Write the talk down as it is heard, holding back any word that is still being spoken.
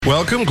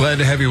Welcome. Glad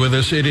to have you with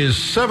us. It is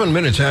 7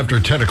 minutes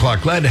after 10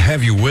 o'clock. Glad to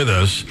have you with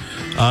us.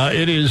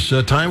 It is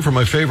time for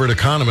my favorite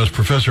economist,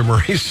 Professor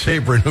Maurice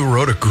Sabrin, who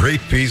wrote a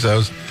great piece. I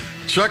was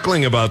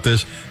chuckling about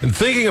this and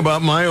thinking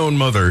about my own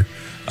mother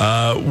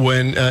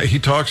when he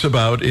talks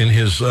about in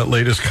his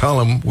latest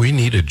column, we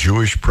need a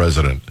Jewish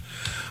president.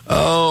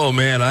 Oh,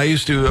 man, I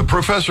used to...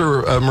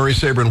 Professor Maurice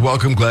Sabrin,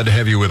 welcome. Glad to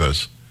have you with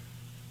us.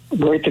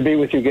 Great to be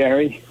with you,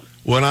 Gary.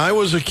 When I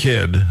was a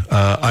kid,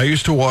 I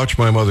used to watch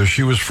my mother.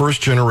 She was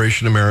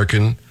first-generation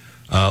American,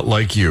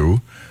 like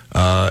you,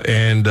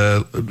 and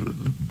of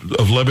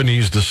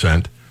Lebanese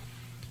descent.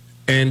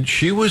 And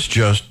she was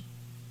just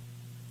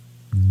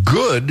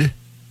good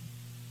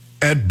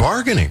at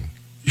bargaining.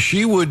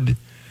 She would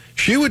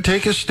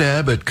take a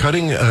stab at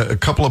cutting a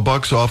couple of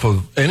bucks off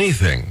of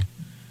anything,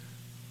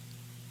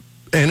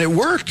 and it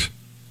worked.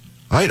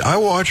 I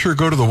watched her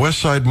go to the West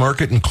Side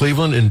Market in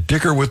Cleveland and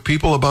dicker with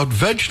people about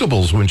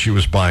vegetables when she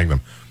was buying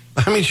them.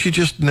 I mean, she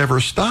just never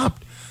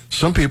stopped.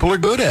 Some people are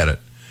good at it.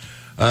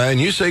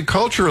 And you say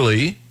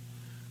culturally,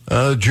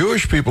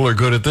 Jewish people are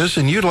good at this,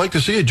 and you'd like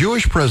to see a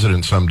Jewish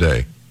president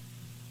someday.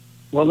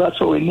 Well, that's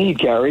what we need,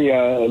 Gary.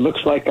 It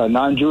looks like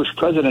non-Jewish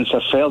presidents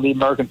have failed the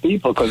American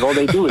people because all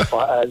they do is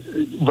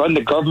run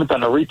the government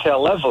on a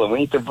retail level, and we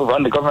need to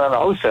run the government on a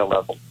wholesale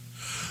level.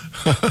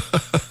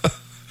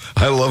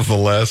 I love the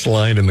last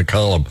line in the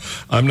column.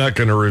 I'm not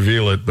going to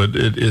reveal it, but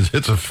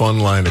it's a fun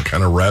line. It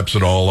kind of wraps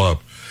it all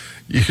up.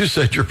 You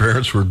said your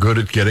parents were good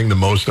at getting the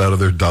most out of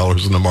their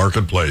dollars in the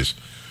marketplace.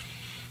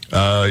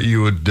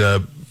 You'd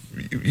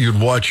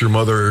watch your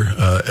mother,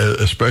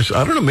 especially,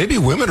 I don't know, maybe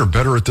women are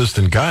better at this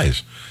than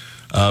guys.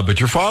 But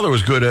your father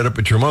was good at it,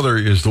 but your mother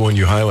is the one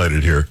you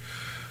highlighted here.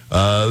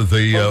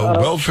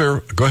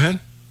 Welfare, go ahead.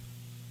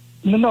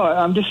 No,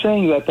 I'm just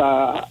saying that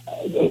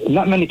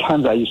not many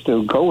times I used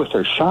to go with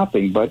her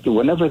shopping, but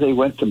whenever they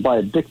went to buy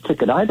a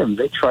big-ticket item,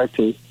 they tried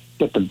to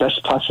get the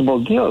best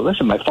possible deal.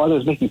 Listen, my father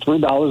was making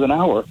 $3 an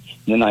hour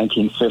in the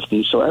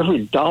 1950s, so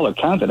every dollar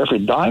counted, every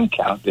dime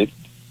counted.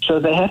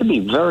 So they had to be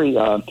very,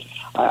 I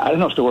don't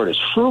know if the word is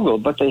frugal,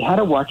 but they had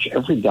to watch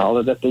every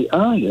dollar that they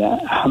earned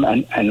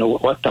and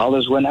what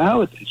dollars went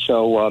out.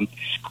 So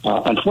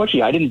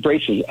unfortunately, I didn't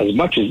brace as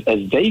much as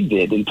they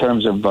did in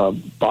terms of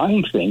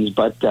buying things,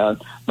 but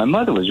my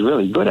mother was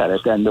really good at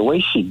it. And the way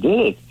she did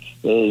it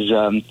is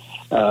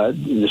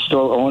the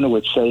store owner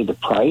would say the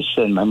price,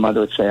 and my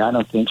mother would say, I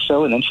don't think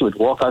so. And then she would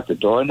walk out the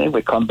door, and they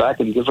would come back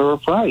and give her a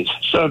price.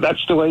 So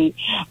that's the way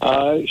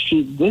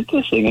she did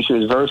this thing, and she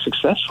was very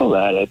successful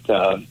at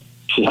it.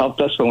 She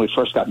helped us when we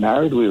first got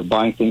married. We were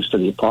buying things for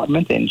the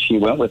apartment, and she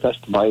went with us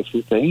to buy a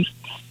few things.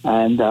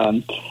 And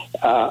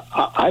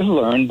I've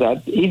learned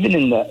that even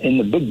in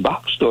the big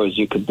box stores,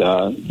 you could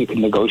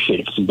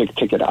negotiate if it's a big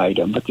ticket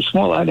item. But the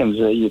small items,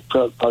 you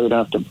probably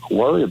don't have to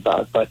worry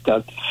about. But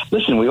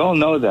listen, we all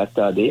know that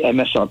the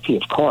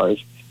MSRP of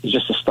cars is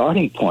just a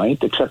starting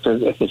point, except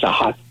if it's a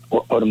hot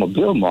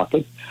automobile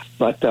market.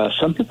 But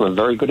some people are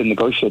very good at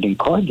negotiating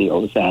car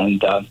deals,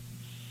 and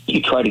you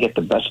try to get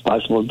the best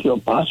possible deal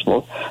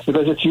possible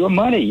because it's your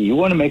money. You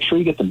want to make sure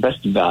you get the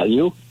best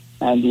value,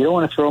 and you don't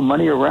want to throw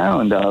money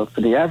around.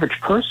 For the average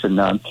person,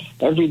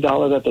 every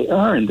dollar that they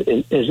earned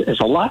is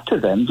a lot to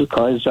them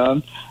because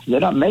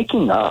they're not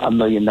making $1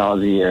 million a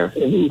year.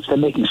 If they're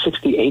making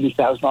 $60,000,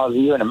 $80,000 a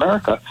year in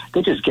America,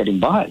 they're just getting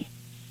by.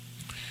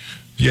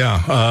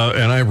 Yeah,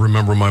 and I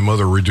remember my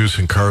mother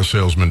reducing car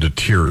salesmen to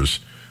tears.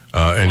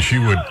 And she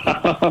would,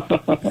 I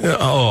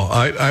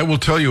will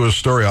tell you a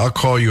story. I'll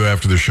call you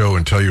after the show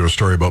and tell you a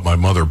story about my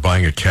mother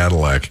buying a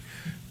Cadillac,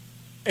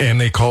 and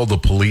they called the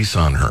police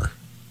on her.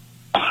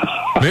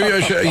 Maybe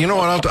I should, you know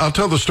what, I'll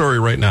tell the story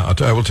right now.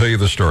 I will tell you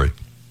the story.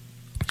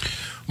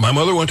 My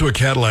mother went to a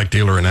Cadillac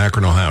dealer in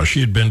Akron, Ohio. She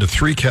had been to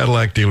 3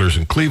 Cadillac dealers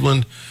in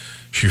Cleveland.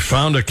 She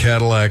found a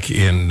Cadillac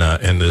in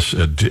this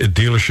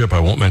dealership. I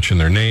won't mention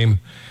their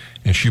name.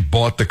 And she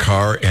bought the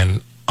car,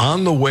 and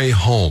on the way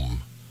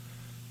home,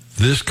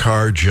 this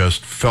car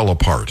just fell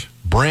apart.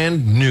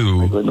 Brand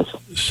new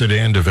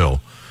sedan DeVille.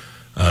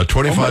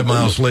 25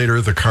 miles later,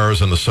 the car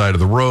is on the side of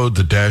the road.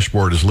 The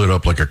dashboard is lit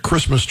up like a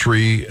Christmas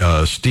tree.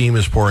 Steam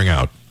is pouring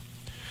out.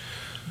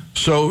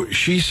 So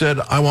she said,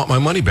 I want my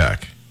money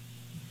back.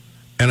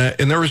 And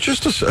there was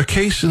just a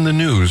case in the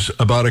news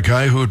about a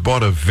guy who had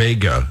bought a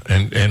Vega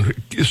and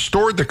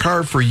stored the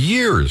car for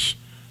years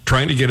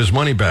trying to get his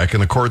money back,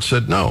 and the court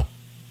said no.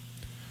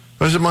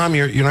 I said, Mom,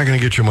 you're not going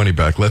to get your money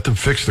back. Let them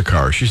fix the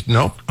car. She said,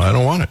 nope, I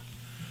don't want it.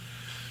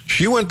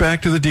 She went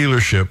back to the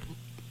dealership,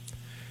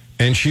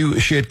 and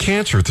she had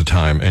cancer at the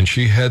time, and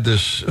she had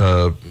this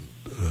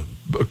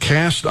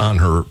cast on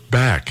her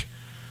back.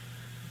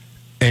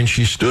 And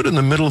she stood in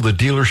the middle of the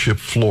dealership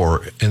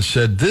floor and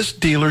said, this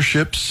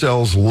dealership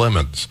sells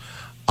lemons.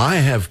 I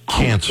have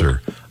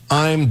cancer.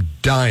 I'm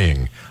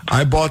dying.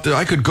 I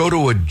could go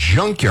to a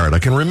junkyard. I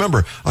can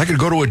remember, I could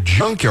go to a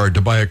junkyard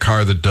to buy a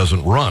car that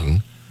doesn't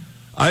run.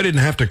 I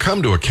didn't have to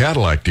come to a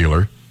Cadillac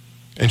dealer.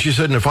 And she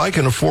said, and if I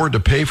can afford to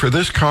pay for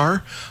this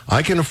car,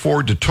 I can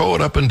afford to tow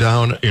it up and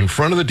down in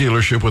front of the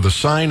dealership with a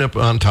sign up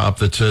on top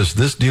that says,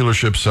 this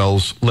dealership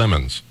sells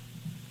lemons.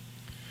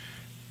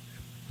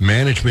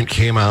 Management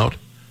came out.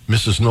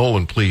 Mrs.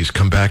 Nolan, please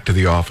come back to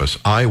the office.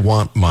 I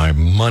want my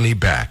money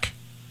back.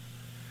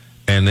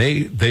 And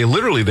they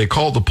literally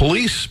called the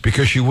police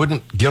because she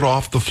wouldn't get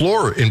off the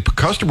floor. And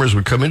customers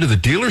would come into the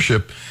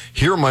dealership,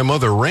 hear my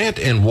mother rant,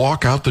 and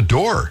walk out the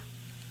door.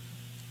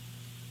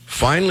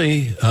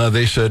 Finally,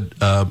 they said,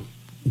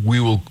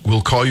 we'll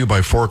call you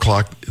by 4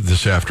 o'clock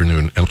this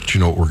afternoon and let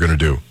you know what we're going to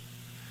do.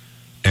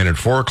 And at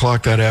 4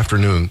 o'clock that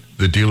afternoon,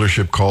 the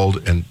dealership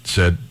called and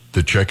said,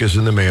 the check is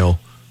in the mail.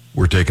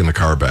 We're taking the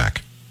car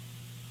back.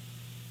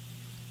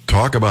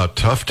 Talk about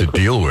tough to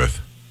deal with.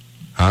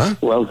 Huh?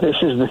 Well, this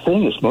is the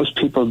thing: is most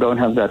people don't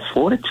have that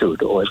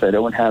fortitude, or they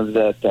don't have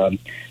that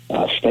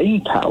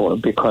staying power.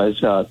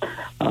 Because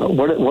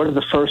what are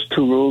the first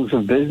two rules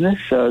of business?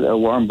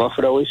 Warren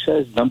Buffett always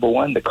says: number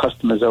one, the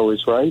customer's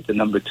always right, and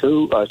number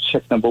two,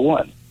 check number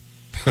one.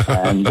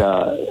 and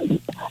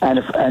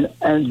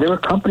there are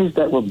companies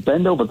that will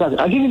bend over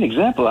backwards. I'll give you an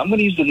example. I'm going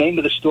to use the name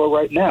of the store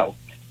right now: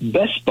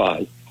 Best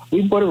Buy.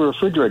 We bought a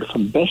refrigerator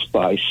from Best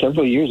Buy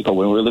several years ago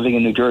when we were living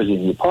in New Jersey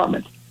in the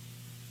apartment,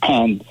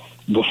 and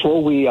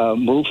before we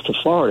moved to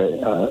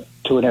Florida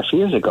 2.5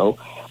 years ago,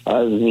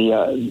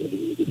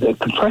 the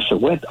compressor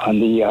went on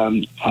the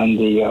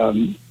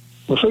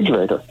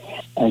refrigerator,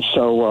 and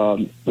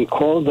so we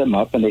called them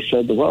up and they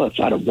said, well, it's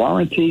out of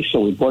warranty,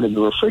 so we bought a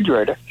new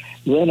refrigerator.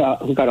 Then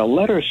we got a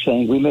letter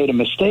saying we made a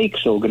mistake,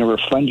 so we're going to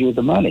refund you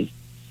the money.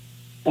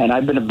 And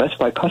I've been a Best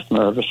Buy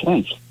customer ever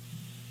since.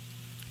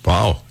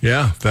 Wow,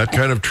 yeah, that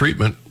kind of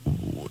treatment.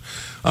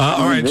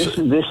 All right. This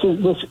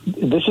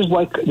is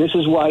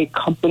why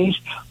companies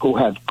who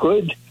have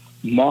good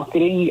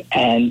marketing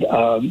and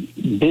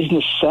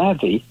business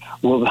savvy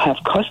will have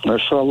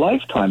customers for a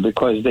lifetime,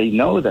 because they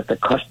know that the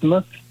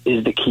customer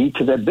is the key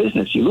to their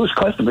business. You lose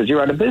customers,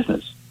 you're out of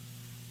business.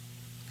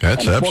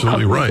 That's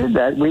absolutely right. Did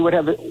that, we would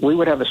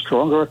have a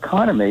stronger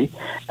economy,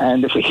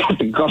 and if we get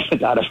the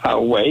government out of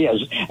our way,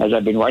 as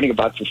I've been writing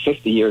about for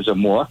 50 years or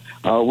more,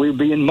 we'd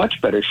be in much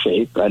better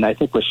shape. And I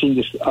think we're seeing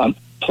this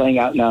playing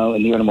out now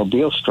in the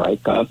automobile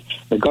strike.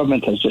 The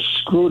government has just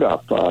screwed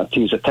up, to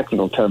use a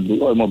technical term,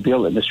 the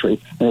automobile industry,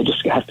 and they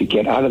just have to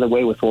get out of the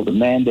way with all the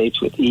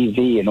mandates with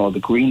EV and all the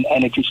green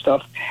energy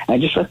stuff,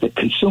 and just let the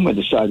consumer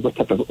decide what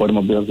type of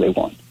automobiles they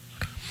want.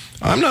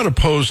 I'm not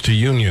opposed to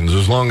unions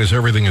as long as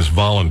everything is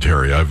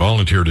voluntary. I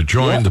volunteer to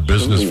join. The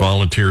business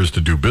volunteers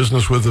to do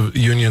business with the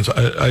unions.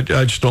 I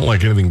just don't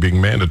like anything being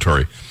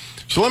mandatory.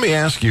 So let me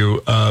ask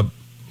you,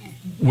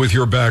 with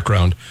your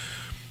background,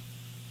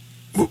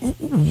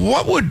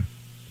 what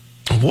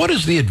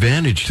is the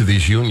advantage to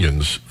these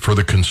unions for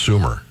the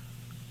consumer?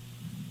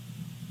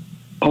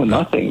 Oh,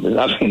 nothing.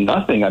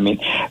 Nothing. I mean,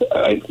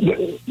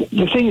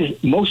 the thing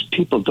is, most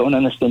people don't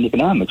understand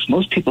economics.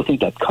 Most people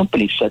think that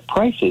companies set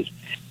prices.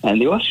 And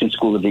the Austrian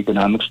School of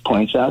Economics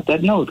points out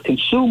that, no, the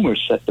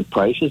consumers set the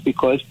prices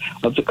because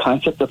of the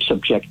concept of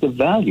subjective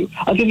value.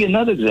 I'll give you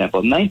another example.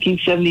 In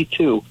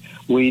 1972,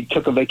 we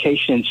took a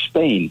vacation in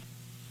Spain.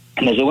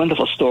 And there's a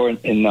wonderful store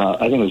in I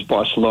think it was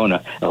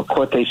Barcelona,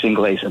 Cortes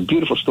Inglés, a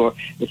beautiful store.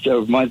 It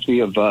reminds me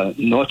of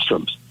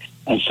Nordstrom's.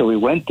 And so we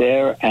went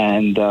there,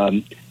 and,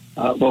 we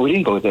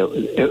didn't go there.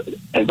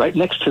 Right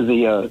next to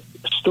the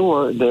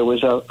store, there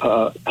was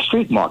a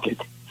street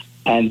market.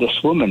 And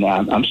this woman,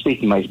 I'm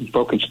speaking my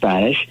broken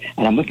Spanish,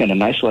 and I'm looking at a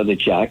nice leather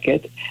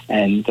jacket,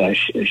 and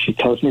she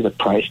tells me the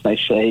price, and I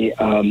say,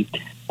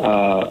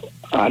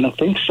 I don't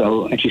think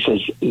so. And she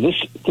says,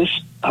 this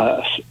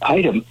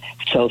item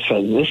sells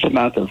for this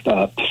amount of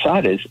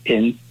pesetas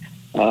in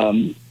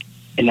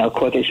El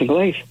Cortes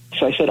Inglés.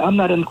 So I said, I'm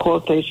not in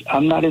Cortes,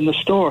 I'm not in the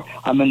store.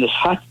 I'm in this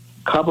hot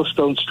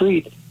cobblestone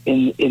street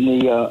in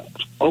the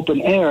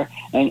open air,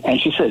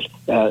 and she says,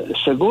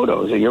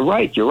 seguros, you're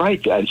right.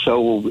 And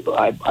so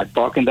I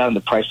bargained down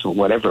the price of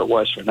whatever it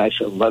was for a nice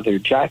leather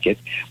jacket.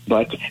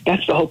 But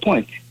that's the whole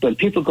point. When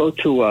people go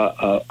to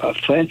a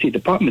fancy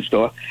department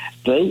store,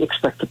 they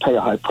expect to pay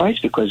a high price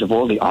because of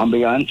all the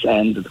ambiance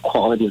and the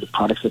quality of the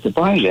products that they're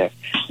buying there.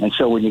 And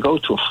so when you go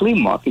to a flea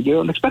market, you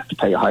don't expect to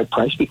pay a high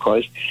price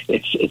because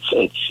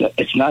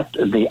it's not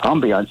the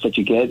ambiance that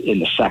you get in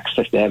the Saks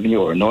Fifth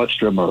Avenue or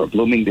Nordstrom or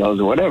Bloomingdale's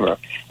or whatever.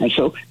 And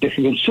so the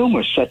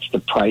consumer sets the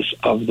price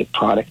of the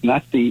product,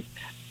 not the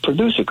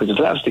producer, because if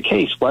that was the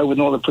case, why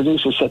wouldn't all the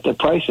producers set their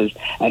prices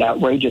at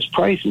outrageous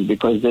prices?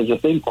 Because there's a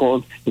thing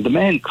called the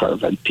demand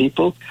curve, and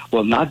people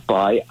will not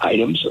buy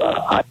items.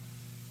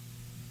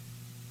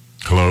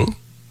 Hello?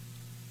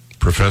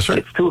 Professor?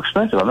 It's too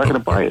expensive. I'm not going to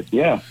buy it.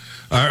 Yeah.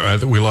 All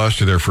right, we lost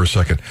you there for a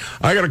second.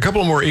 I got a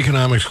couple more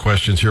economics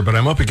questions here, but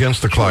I'm up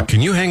against the clock.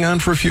 Can you hang on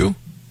for a few?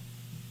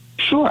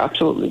 Sure,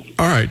 absolutely.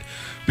 All right.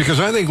 Because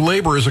I think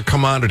labor is a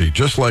commodity,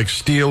 just like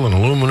steel and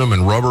aluminum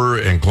and rubber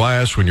and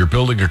glass when you're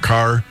building a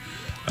car.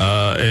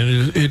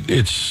 And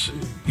it's,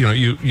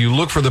 you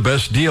look for the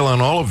best deal on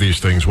all of these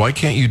things. Why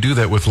can't you do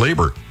that with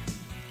labor?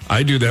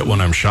 I do that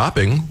when I'm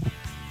shopping.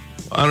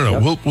 I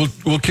don't know. Yep.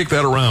 We'll kick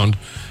that around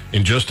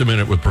in just a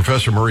minute with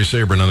Professor Murray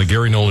Sabrin on the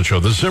Gary Nolan Show,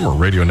 the Zimmer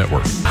Radio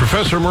Network.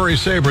 Professor Murray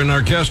Sabrin,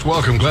 our guest,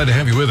 welcome. Glad to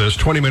have you with us.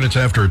 20 minutes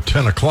after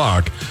 10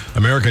 o'clock,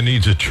 America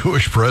needs a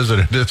Jewish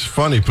president. It's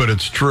funny, but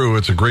it's true.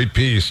 It's a great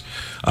piece.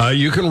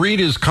 You can read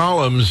his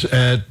columns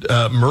at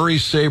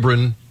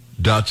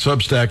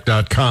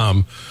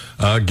murraysabrin.substack.com.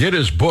 Get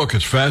his book.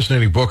 It's a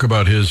fascinating book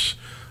about his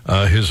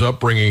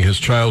upbringing, his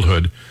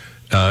childhood.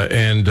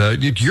 And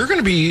you're going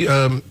to be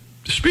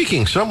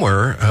speaking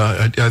somewhere,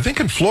 I think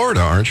in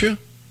Florida, aren't you?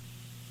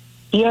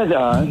 Yeah,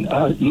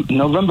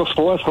 November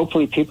 4th,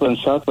 hopefully people in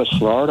Southwest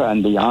Florida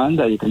and beyond,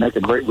 you can make a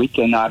great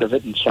weekend out of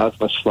it in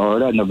Southwest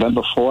Florida.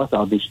 November 4th,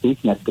 I'll be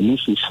speaking at the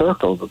Mises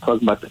Circle. We're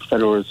talking about the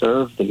Federal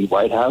Reserve, the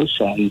White House,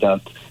 and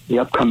the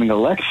upcoming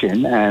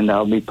election. And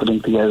I'll be putting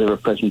together a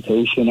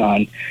presentation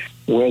on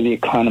where the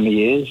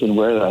economy is and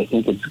where I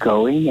think it's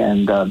going,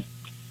 and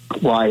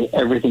why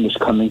everything is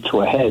coming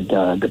to a head.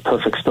 The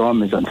perfect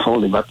storm is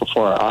unfolding right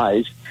before our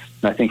eyes.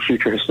 And I think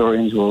future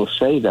historians will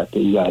say that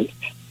the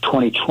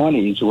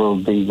 2020s will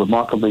be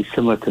remarkably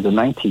similar to the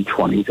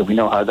 1920s, and we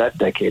know how that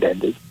decade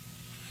ended.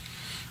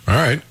 All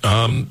right.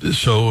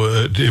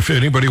 So if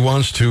anybody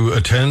wants to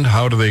attend,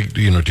 how do they, do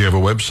you have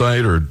a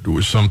website or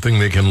something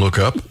they can look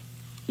up?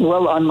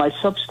 Well, on my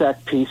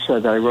Substack piece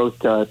that I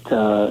wrote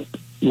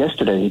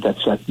yesterday,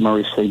 that's at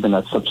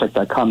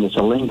murraysabrin.substack.com, there's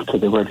a link to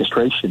the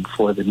registration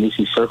for the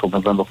Mises Circle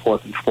November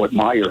 4th in Fort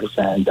Myers,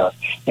 and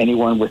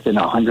anyone within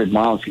 100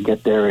 miles can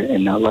get there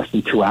in less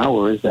than 2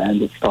 hours,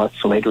 and it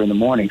starts later in the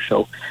morning.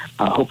 So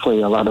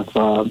hopefully a lot of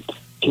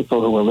people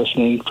who are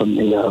listening from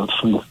the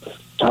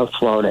South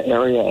Florida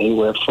area,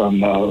 anywhere from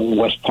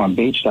West Palm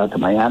Beach down to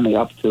Miami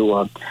up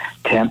to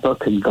Tampa,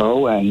 can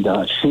go, and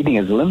seating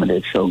is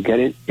limited, so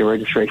get your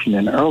registration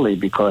in early,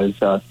 because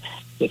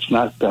it's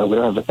not, we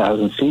don't have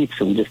 1,000 seats,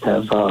 so we just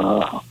have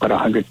about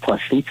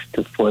 100-plus seats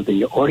for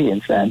the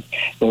audience, and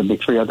there'll be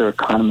 3 other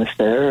economists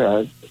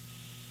there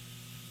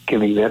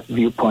giving their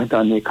viewpoint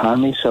on the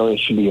economy, so it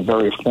should be a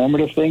very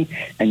informative thing,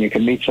 and you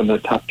can meet some of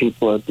the top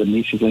people at the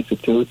Mises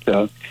Institute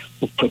who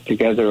put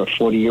together a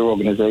 40-year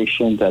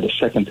organization that is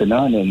second to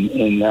none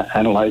in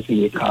analyzing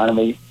the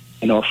economy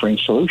and offering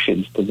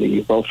solutions to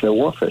the welfare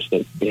warfare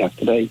state we have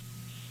today.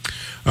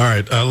 All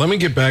right, let me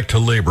get back to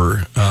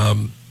labor.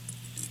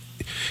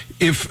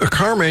 If a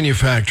car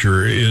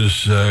manufacturer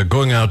is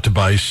going out to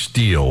buy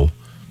steel,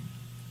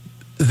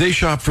 they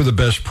shop for the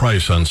best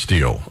price on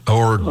steel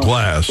or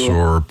glass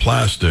or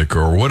plastic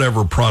or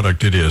whatever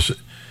product it is.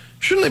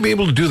 Shouldn't they be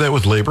able to do that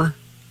with labor?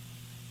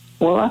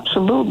 Well,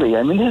 absolutely.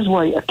 I mean, this is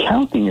why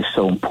accounting is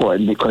so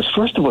important, because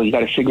first of all, you got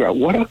to figure out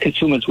what are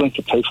consumers willing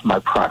to pay for my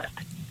product.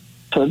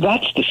 So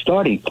that's the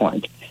starting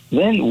point.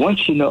 Then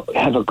once you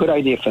have a good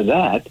idea for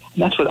that,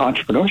 and that's what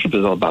entrepreneurship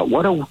is all about,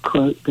 what are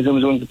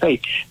consumers willing to pay?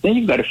 Then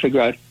you've got to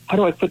figure out, how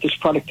do I put this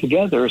product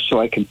together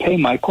so I can pay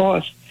my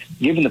cost,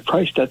 given the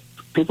price that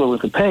people are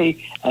willing to pay,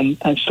 and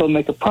still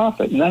make a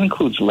profit? And that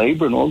includes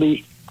labor and all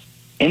the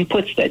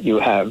inputs that you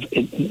have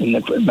in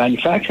the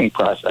manufacturing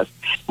process.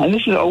 And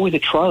this is always a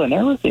trial and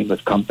error thing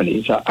with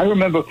companies. I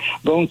remember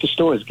going to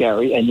stores,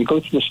 Gary, and you go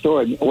to the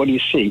store, and what do you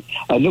see?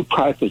 A new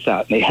product is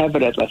out, and they have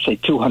it at, let's say,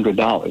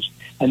 $200.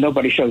 And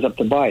nobody shows up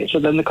to buy it. So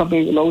then the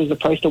company lowers the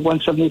price to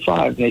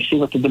 $175, and they see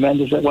what the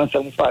demand is at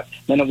 $175,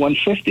 then at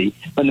 $150.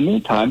 But in the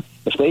meantime,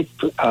 if they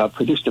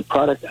produce the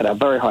product at a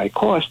very high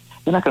cost,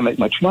 they're not going to make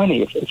much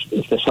money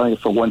if they're selling it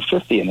for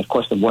 $150 and it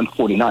costs them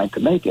 $149 to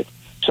make it.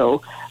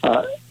 So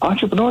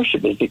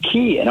entrepreneurship is the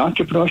key, and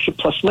entrepreneurship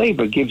plus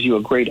labor gives you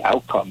a great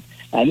outcome.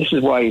 And this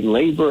is why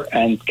labor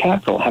and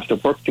capital have to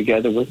work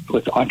together with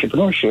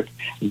entrepreneurship,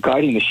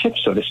 guiding the ship,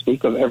 so to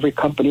speak, of every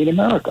company in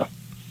America.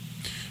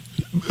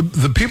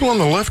 The people on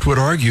the left would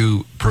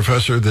argue,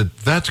 Professor, that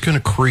that's going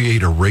to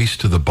create a race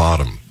to the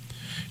bottom.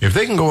 If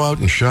they can go out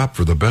and shop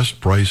for the best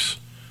price,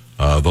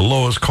 the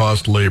lowest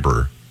cost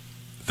labor,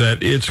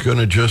 that it's going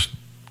to just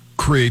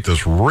create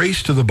this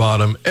race to the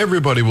bottom.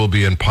 Everybody will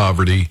be in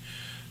poverty,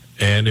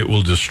 and it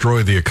will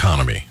destroy the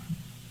economy.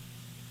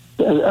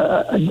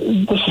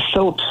 This is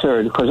so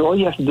absurd, because all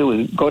you have to do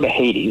is go to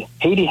Haiti.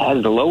 Haiti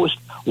has the lowest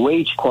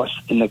wage costs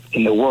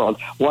in the world.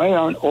 Why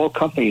aren't all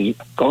companies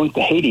going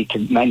to Haiti to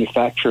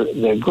manufacture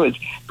their goods?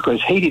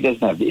 Because Haiti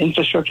doesn't have the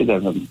infrastructure, they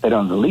don't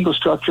have the legal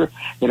structure,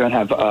 they don't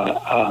have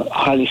a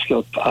highly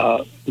skilled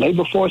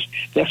labor force.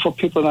 Therefore,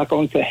 people are not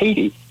going to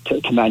Haiti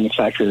to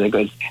manufacture their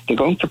goods. They're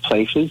going to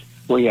places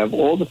where you have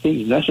all the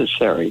things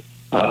necessary,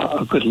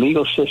 a good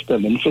legal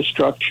system,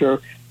 infrastructure,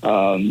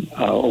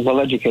 a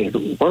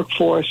well-educated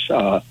workforce,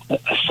 a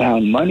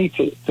sound money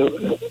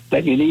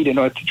that you need in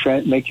order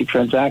to make your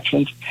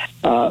transactions.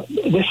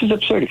 This is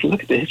absurd. If you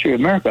look at the history of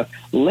America,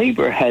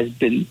 labor has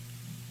been,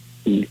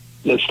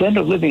 the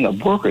standard of living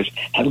of workers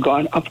have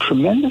gone up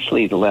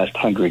tremendously the last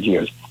 100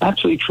 years,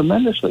 absolutely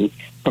tremendously,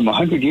 from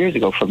 100 years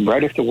ago, from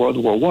right after World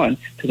War I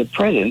to the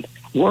present.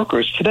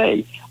 Workers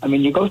today, I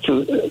mean, you go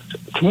to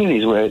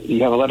communities where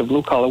you have a lot of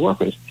blue-collar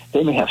workers.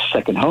 They may have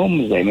second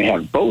homes, they may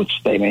have boats,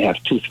 they may have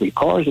 2-3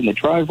 cars in the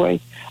driveway.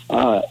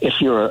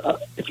 If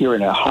you're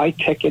in a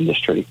high-tech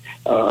industry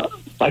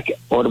like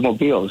oil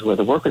automobiles where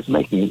the workers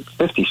making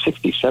 $50,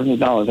 $60,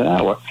 $70 an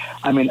hour.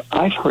 I mean,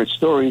 I've heard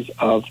stories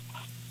of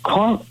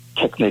car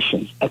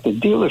technicians at the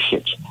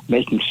dealerships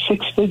making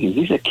six figures.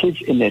 These are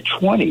kids in their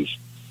 20s,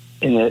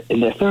 in their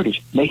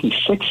 30s, making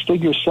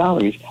six-figure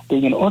salaries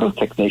being an auto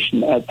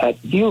technician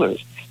at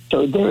dealers.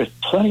 So there is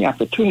plenty of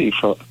opportunity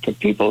for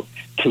people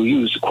to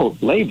use,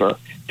 quote, labor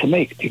to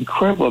make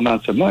incredible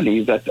amounts of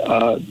money that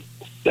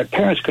their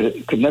parents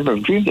could never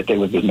have dreamed that they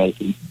would be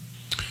making.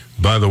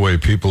 By the way,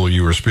 people,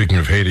 you were speaking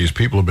of Hades.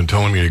 People have been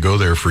telling me to go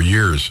there for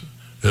years.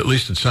 At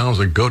least it sounds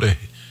like go to...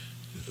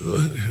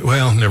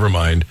 Well, never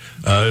mind.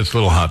 It's a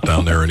little hot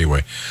down there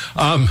anyway.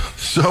 My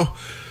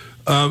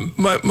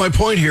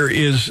point here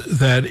is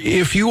that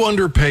if you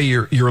underpay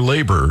your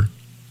labor,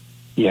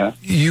 yeah,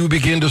 you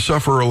begin to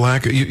suffer a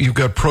lack of... You've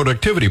got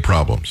productivity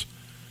problems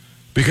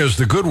because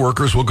the good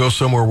workers will go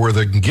somewhere where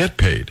they can get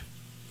paid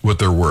what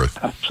they're worth.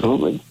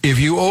 Absolutely. If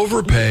you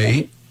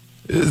overpay,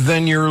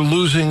 then you're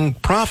losing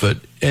profit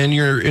and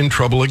you're in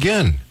trouble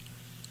again.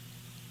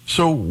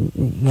 So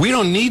we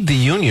don't need the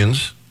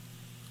unions.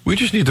 We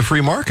just need the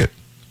free market.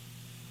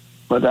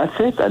 Well, that's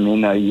it. I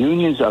mean,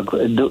 unions are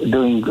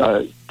doing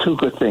two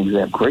good things. They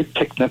have great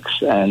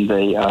picnics, and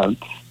they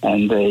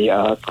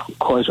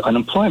cause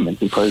unemployment,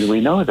 because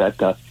we know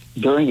that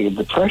during the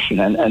Depression,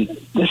 and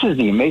this is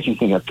the amazing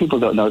thing that people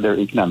don't know their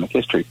economic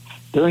history.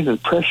 During the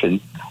Depression,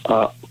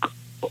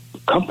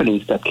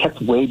 companies that kept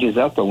wages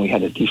up when we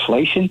had a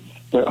deflation,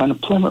 their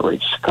unemployment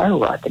rate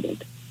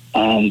skyrocketed.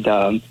 And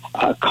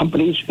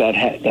companies that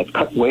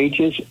cut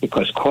wages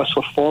because costs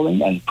were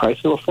falling and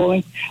prices were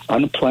falling,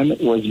 unemployment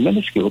was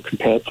minuscule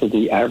compared to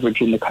the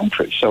average in the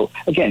country. So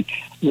again,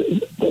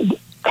 the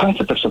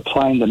concept of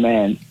supply and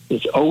demand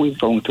is always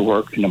going to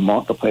work in the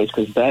marketplace,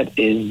 because that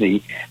is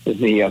the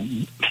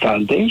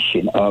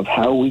foundation of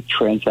how we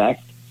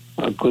transact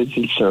goods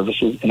and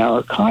services in our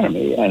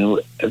economy. And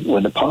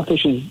when the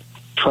politicians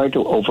try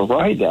to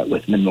override that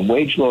with minimum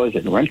wage laws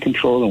and rent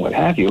control and what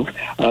have you,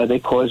 they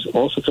cause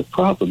all sorts of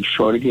problems,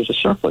 shortages of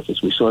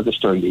surpluses. We saw this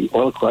during the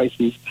oil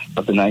crises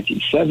of the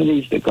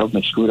 1970s. The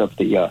government screwed up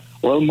the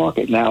oil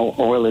market. Now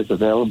oil is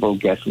available,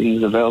 gasoline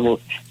is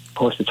available. Of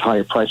course, it's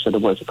higher price than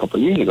it was a couple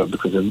of years ago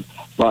because of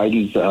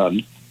Biden's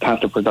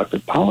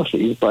counterproductive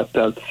policies. But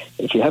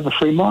if you have a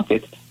free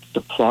market,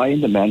 supply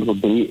and demand will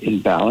be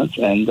in balance,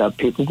 and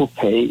people will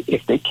pay,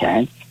 if they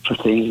can, for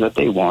things that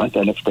they want.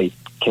 And if they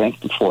can't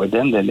afford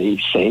them, then they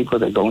save or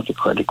they go into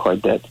credit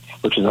card debt,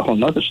 which is a whole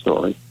nother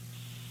story.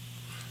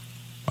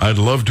 I'd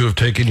love to have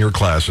taken your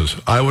classes.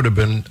 I would have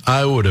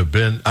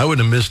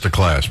missed a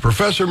class.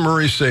 Professor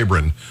Murray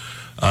Sabrin,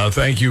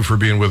 thank you for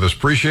being with us.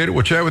 Appreciate it.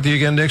 We'll chat with you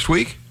again next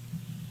week.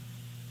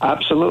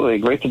 Absolutely.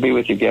 Great to be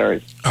with you,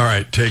 Gary. All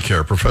right. Take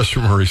care. Professor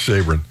Murray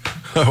Sabrin.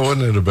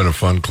 Wouldn't it have been a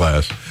fun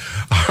class?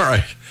 All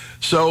right.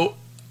 So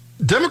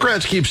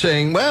Democrats keep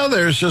saying, well,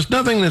 there's just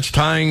nothing that's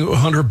tying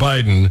Hunter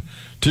Biden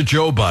to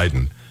Joe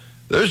Biden.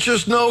 There's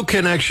just no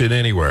connection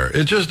anywhere.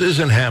 It just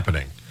isn't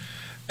happening.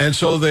 And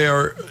so they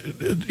are,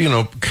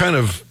 kind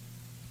of,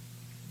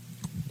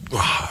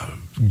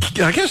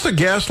 I guess they're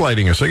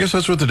gaslighting us. I guess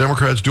that's what the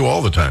Democrats do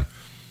all the time.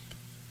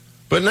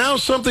 But now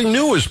something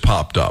new has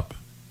popped up.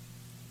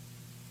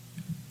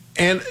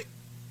 And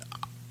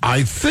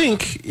I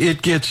think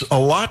it gets a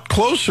lot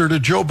closer to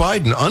Joe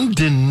Biden,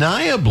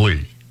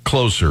 undeniably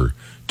closer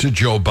to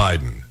Joe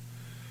Biden.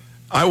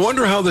 I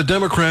wonder how the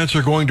Democrats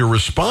are going to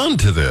respond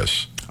to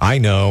this. I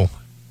know.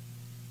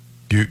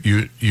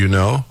 You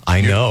know?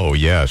 I know,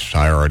 yes.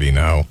 I already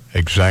know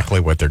exactly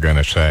what they're going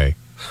to say.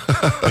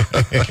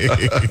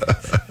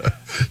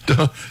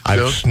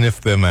 I've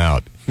sniffed them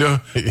out. No,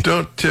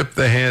 don't tip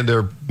the hand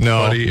there,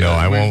 buddy. No,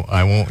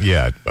 I won't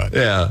yet. But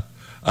yeah.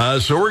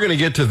 So we're going to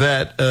get to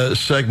that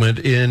segment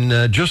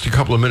in just a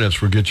couple of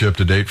minutes. We'll get you up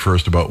to date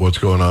first about what's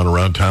going on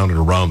around town and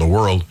around the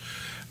world.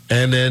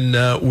 And then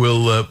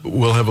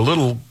we'll have a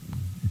little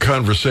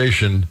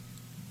conversation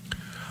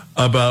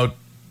about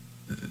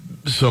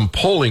some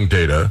polling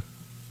data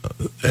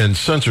and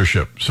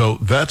censorship. So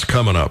that's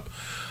coming up.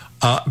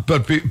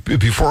 But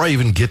before I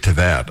even get to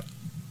that,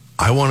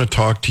 I want to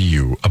talk to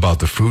you about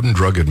the Food and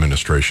Drug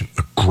Administration,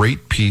 a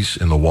great piece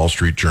in the Wall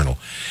Street Journal.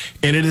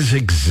 And it is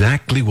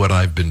exactly what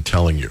I've been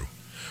telling you.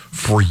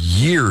 For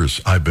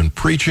years, I've been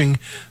preaching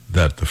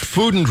that the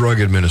Food and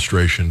Drug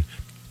Administration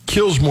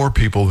kills more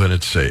people than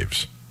it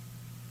saves.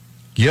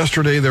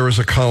 Yesterday, there was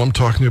a column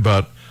talking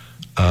about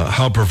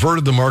how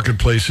perverted the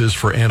marketplace is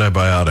for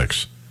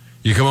antibiotics.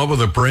 You come up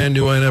with a brand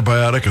new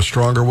antibiotic, a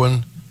stronger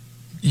one,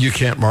 you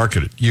can't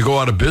market it. You go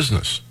out of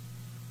business.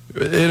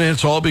 And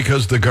it's all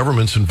because the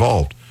government's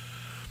involved.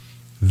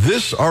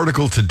 This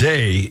article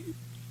today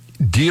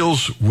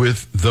deals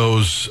with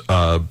those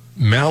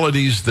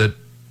maladies that,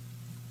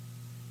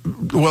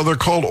 well, they're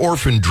called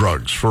orphan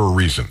drugs for a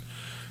reason.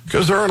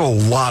 Because there aren't a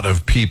lot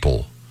of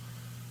people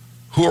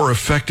who are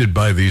affected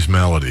by these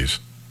maladies.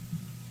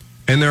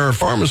 And there are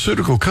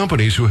pharmaceutical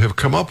companies who have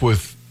come up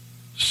with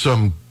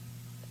some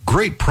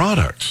great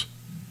products.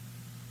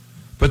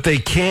 But they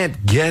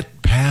can't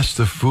get past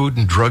the Food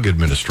and Drug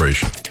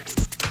Administration.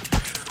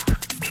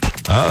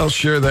 I'll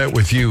share that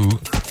with you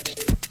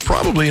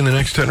probably in the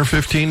next 10 or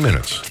 15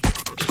 minutes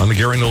on the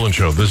Gary Nolan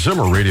Show, the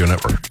Zimmer Radio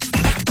Network.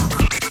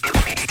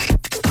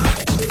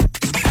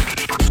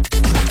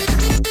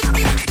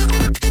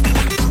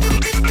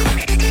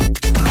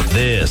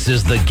 This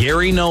is the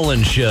Gary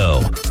Nolan Show.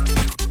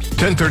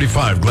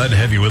 10:35. Glad to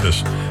have you with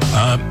us.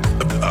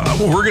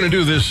 We're going to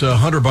do this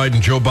Hunter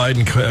Biden, Joe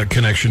Biden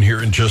connection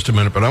here in just a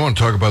minute, but I want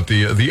to talk about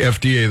the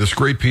FDA, this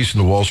great piece in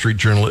the Wall Street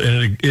Journal,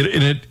 and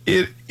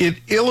it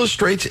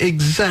illustrates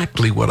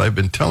exactly what I've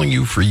been telling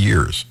you for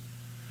years.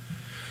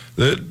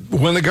 That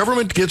when the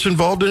government gets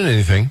involved in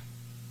anything,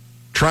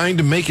 trying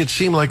to make it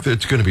seem like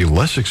it's going to be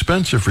less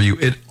expensive for you,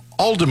 it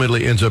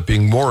ultimately ends up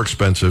being more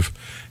expensive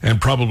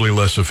and probably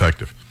less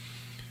effective.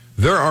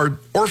 There are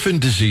orphan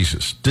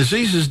diseases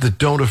that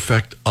don't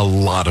affect a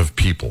lot of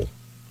people.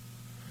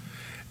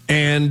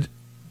 And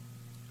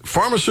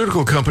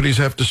pharmaceutical companies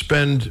have to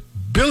spend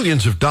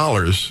billions of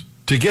dollars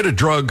to get a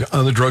drug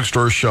on the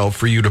drugstore shelf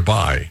for you to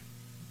buy.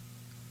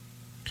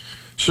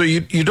 So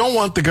you don't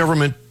want the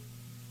government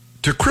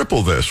to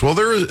cripple this. Well,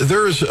 there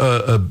is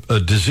a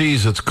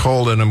disease that's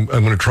called, and I'm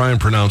going to try and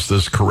pronounce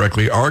this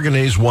correctly,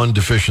 arginase 1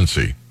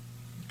 deficiency.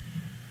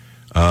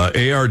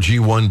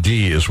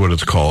 ARG1D is what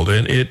it's called,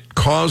 and it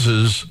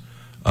causes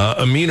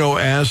amino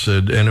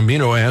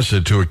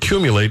acid to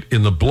accumulate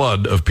in the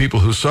blood of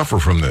people who suffer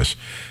from this.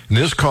 And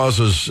this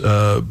causes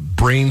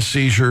brain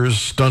seizures,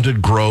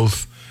 stunted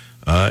growth,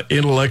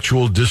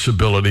 intellectual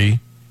disability.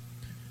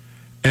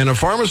 And a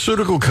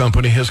pharmaceutical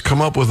company has come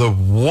up with a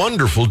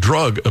wonderful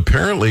drug.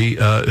 Apparently,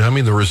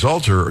 the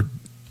results are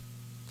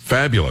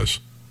fabulous.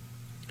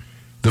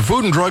 The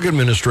Food and Drug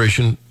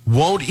Administration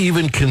won't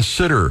even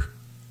consider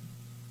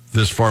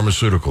this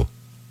pharmaceutical.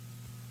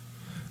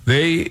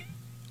 They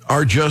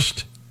are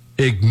just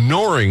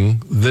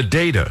ignoring the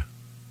data.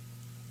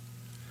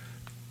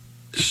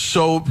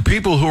 So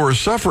people who are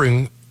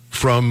suffering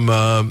from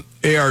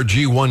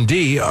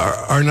ARG1D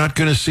are not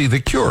going to see the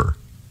cure.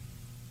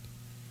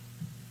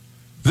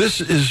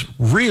 This is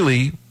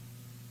really,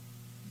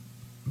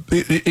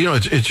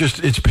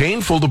 it's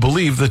painful to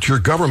believe that your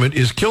government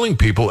is killing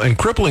people and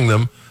crippling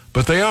them,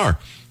 but they are.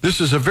 This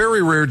is a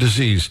very rare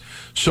disease.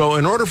 So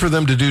in order for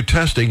them to do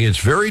testing, it's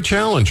very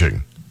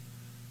challenging.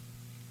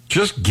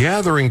 Just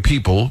gathering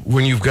people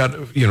when you've got,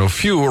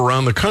 few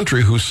around the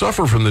country who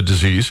suffer from the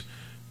disease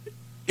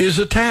is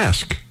a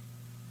task.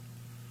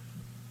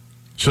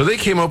 So they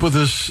came up with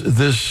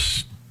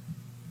this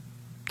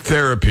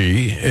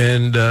therapy,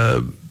 and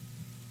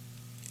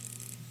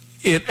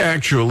it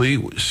actually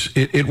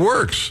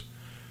works.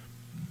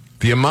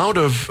 The amount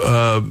of,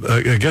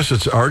 I guess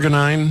it's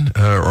arginine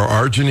or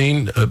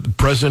arginine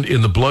present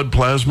in the blood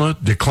plasma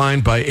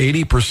declined by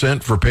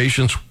 80% for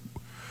patients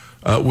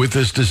with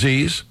this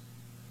disease.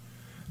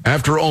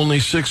 After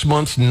only 6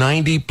 months,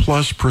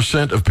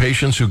 90+% of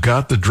patients who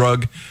got the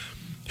drug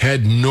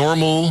had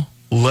normal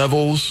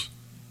levels,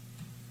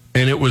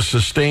 and it was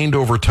sustained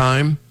over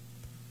time.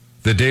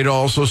 The data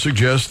also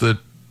suggests that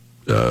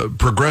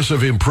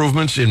progressive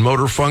improvements in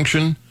motor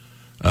function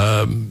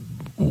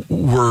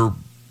were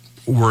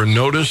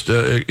noticed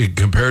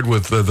compared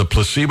with the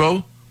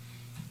placebo,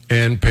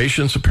 and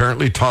patients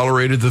apparently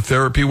tolerated the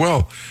therapy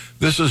well.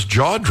 This is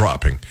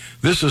jaw-dropping.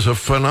 This is a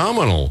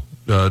phenomenal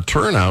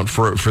turnout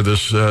for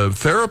this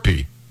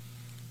therapy.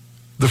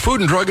 The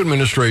Food and Drug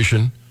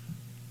Administration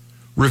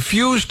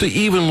refused to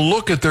even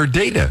look at their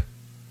data.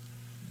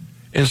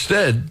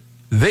 Instead,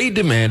 they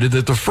demanded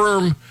that the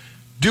firm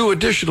do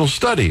additional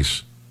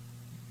studies,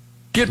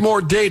 get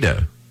more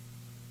data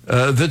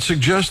that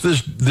suggests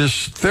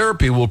this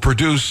therapy will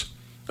produce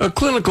a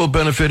clinical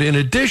benefit in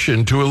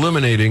addition to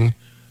eliminating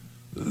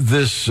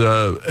this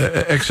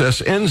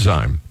excess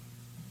enzyme.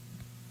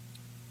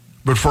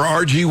 But for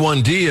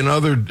RG1D and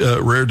other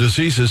rare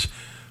diseases,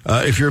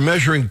 if you're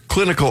measuring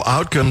clinical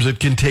outcomes, it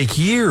can take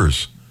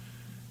years.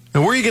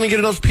 And where are you going to get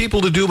enough people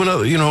to do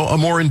a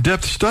more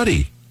in-depth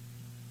study?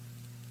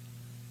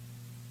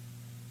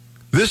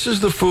 This is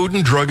the Food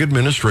and Drug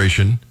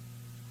Administration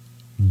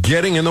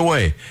getting in the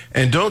way.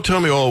 And don't tell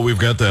me, we've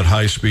got that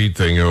high-speed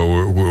thing.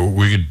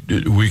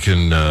 We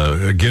can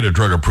get a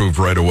drug approved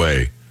right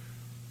away.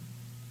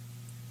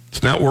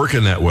 It's not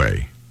working that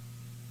way.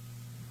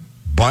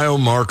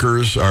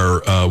 Biomarkers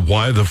are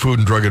why the Food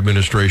and Drug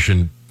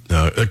Administration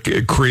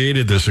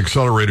created this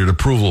accelerated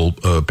approval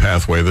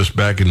pathway, this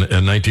back in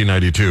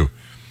 1992.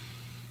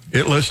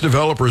 It lets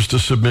developers to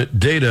submit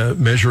data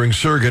measuring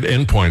surrogate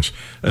endpoints.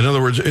 In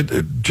other words,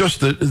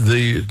 just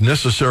the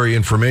necessary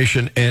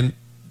information, and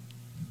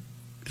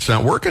it's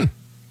not working.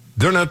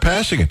 They're not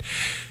passing it.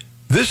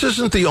 This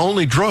isn't the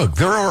only drug.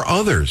 There are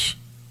others.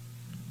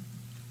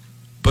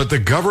 But the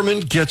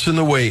government gets in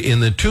the way in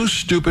the too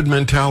stupid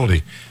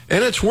mentality.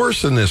 And it's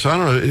worse than this. I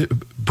don't know.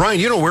 Brian,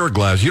 you don't wear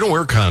glasses. You don't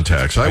wear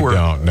contacts. I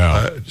don't,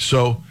 no.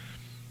 So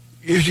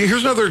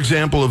here's another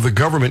example of the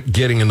government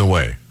getting in the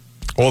way.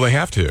 Well, they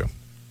have to.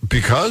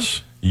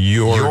 Because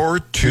you're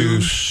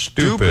too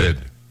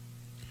stupid.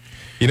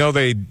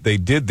 They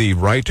did the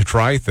right to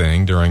try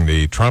thing during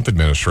the Trump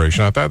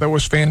administration. I thought that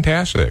was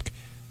fantastic.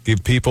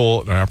 give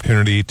people an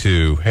opportunity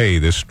to, hey,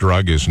 this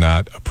drug is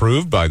not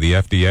approved by the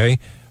FDA,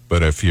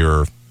 but if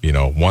you're,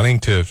 wanting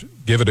to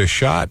give it a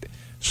shot,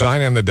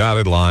 sign on the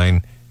dotted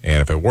line,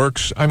 and if it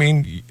works, I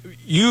mean,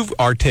 you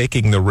are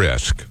taking the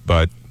risk,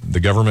 but the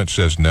government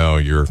says, no,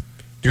 you're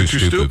too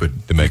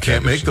stupid to make You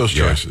can't make those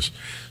choices. Yeah.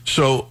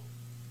 So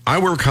I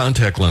wear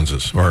contact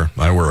lenses, or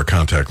I wear a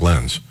contact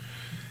lens,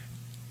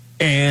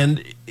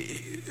 and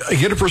I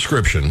get a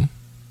prescription,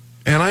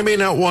 and I may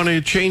not want to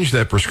change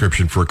that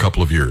prescription for a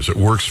couple of years. It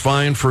works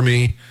fine for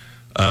me.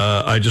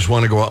 I just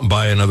want to go out and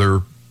buy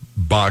another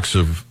box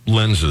of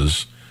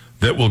lenses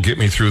that will get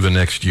me through the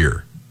next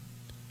year.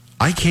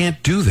 I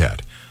can't do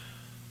that.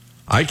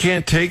 I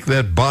can't take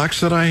that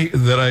box that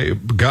I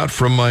got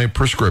from my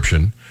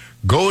prescription,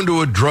 go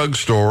into a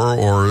drugstore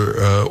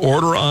or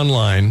order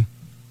online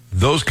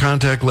those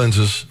contact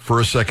lenses for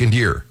a second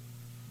year,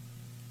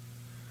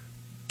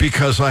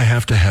 because I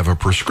have to have a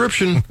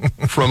prescription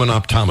from an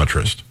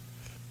optometrist.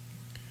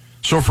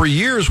 So for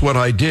years, what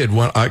I did,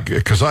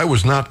 because I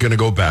was not going to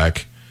go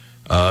back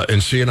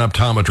and see an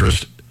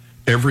optometrist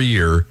every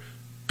year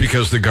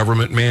because the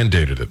government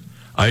mandated it.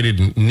 I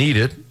didn't need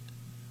it,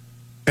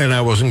 and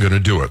I wasn't going to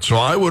do it. So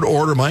I would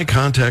order my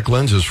contact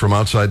lenses from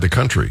outside the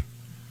country.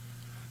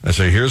 I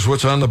say, here's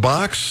what's on the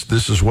box.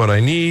 This is what I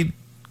need.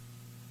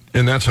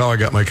 And that's how I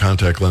got my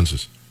contact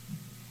lenses.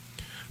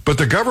 But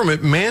the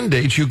government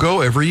mandates you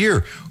go every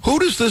year. Who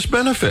does this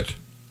benefit?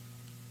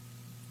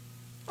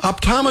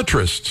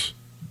 Optometrists.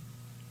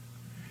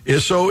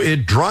 So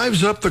it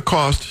drives up the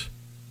cost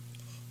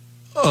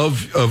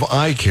of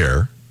eye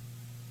care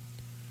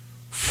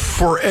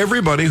for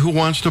everybody who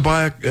wants to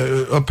buy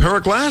a pair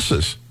of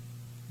glasses.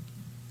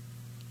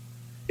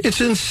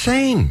 It's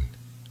insane.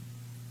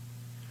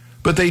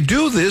 But they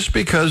do this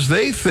because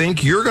they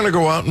think you're going to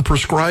go out and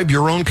prescribe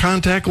your own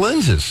contact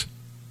lenses.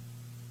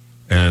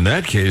 And in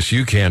that case,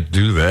 you can't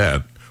do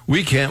that.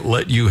 We can't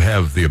let you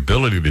have the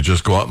ability to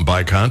just go out and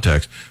buy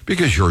contacts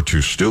because you're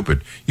too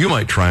stupid. You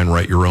might try and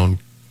write your own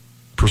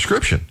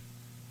prescription.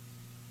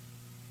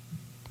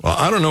 Well,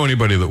 I don't know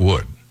anybody that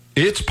would.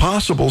 It's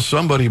possible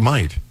somebody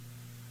might.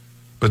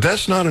 But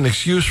that's not an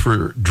excuse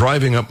for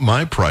driving up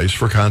my price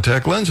for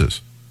contact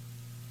lenses.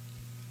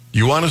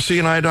 You want to see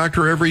an eye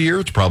doctor every year?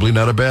 It's probably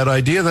not a bad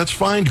idea. That's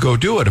fine. Go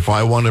do it. If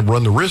I want to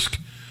run the risk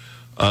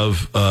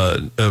of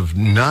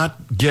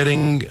not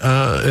getting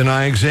an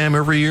eye exam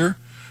every year,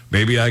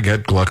 maybe I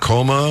get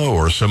glaucoma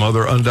or some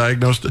other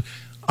undiagnosed,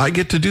 I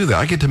get to do that.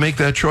 I get to make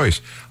that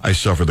choice. I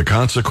suffer the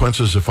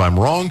consequences if I'm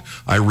wrong.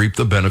 I reap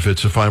the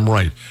benefits if I'm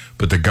right.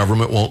 But the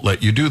government won't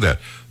let you do that.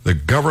 The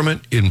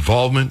government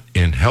involvement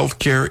in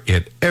healthcare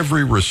in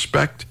every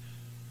respect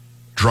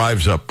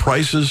drives up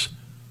prices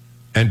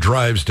and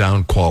drives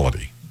down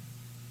quality.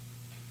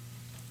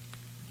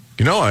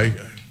 I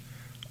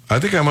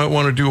think I might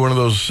want to do one of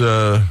those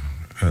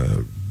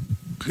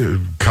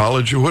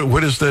college.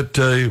 What is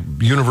that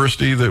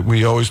university that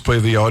we always play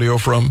the audio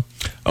from?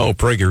 Oh,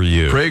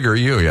 PragerU.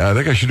 PragerU, yeah. I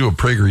think I should do a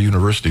Prager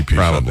University piece.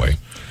 Probably.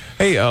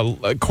 Hey,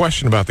 a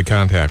question about the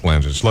contact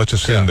lenses. Let's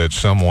assume that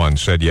someone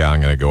said,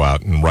 I'm going to go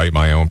out and write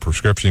my own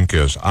prescription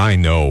because I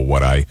know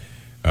what I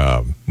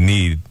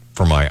need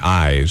for my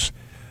eyes.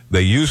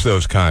 They use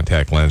those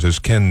contact lenses.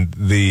 Can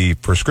the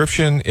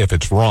prescription, if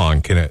it's wrong,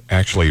 can it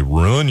actually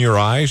ruin your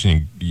eyes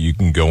and you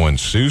can go and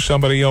sue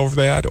somebody over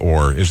that?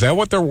 Or is that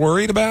what they're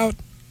worried about?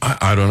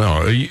 I don't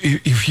know.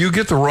 If you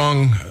get the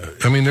wrong,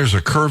 there's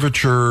a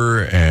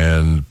curvature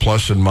and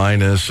plus and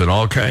minus and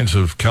all kinds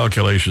of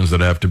calculations that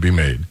have to be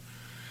made.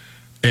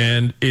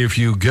 And if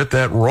you get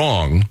that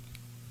wrong,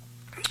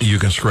 you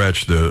can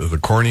scratch the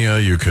cornea.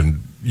 You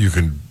can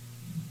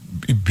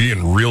be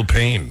in real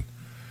pain.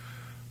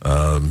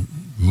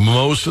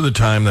 Most of the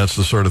time, that's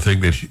the sort of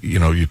thing that,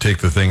 you take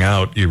the thing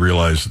out, you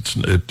realize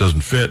it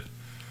doesn't fit,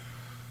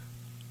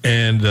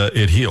 and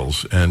it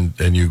heals, and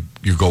you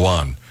go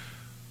on.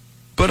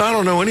 But I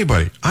don't know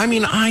anybody.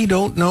 I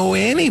don't know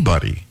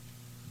anybody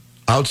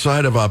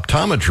outside of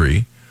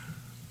optometry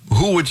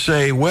who would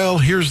say, well,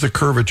 here's the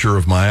curvature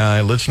of my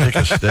eye. Let's take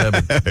a stab.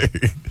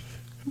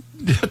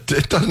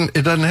 It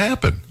doesn't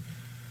happen.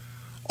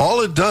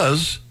 All it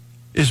does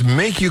is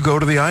make you go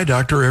to the eye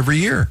doctor every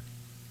year,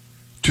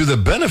 to the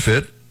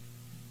benefit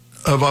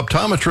of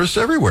optometrists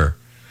everywhere.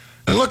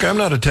 And look, I'm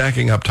not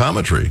attacking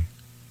optometry.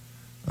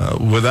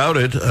 Without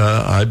it,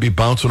 I'd be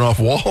bouncing off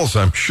walls,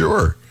 I'm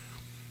sure.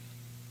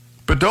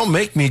 But don't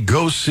make me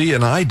go see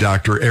an eye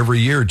doctor every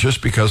year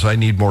just because I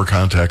need more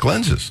contact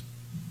lenses.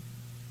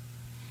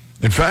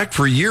 In fact,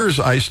 for years,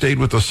 I stayed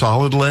with a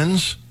solid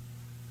lens.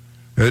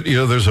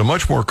 There's a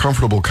much more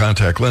comfortable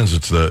contact lens.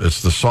 It's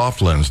the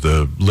soft lens,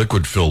 the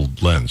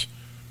liquid-filled lens.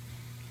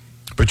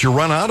 But you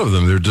run out of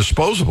them. They're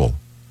disposable.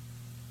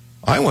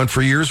 I went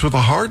for years with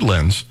a hard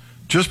lens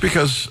just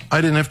because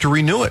I didn't have to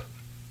renew it.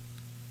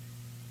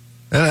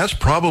 And that's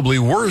probably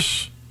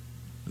worse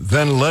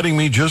than letting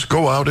me just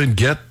go out and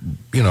get,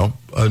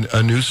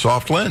 a new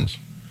soft lens.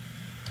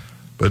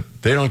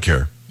 But they don't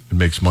care. It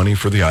makes money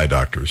for the eye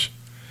doctors.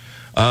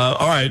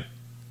 All right.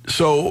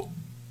 So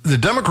the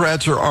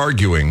Democrats are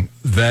arguing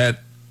that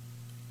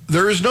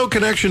there is no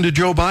connection to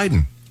Joe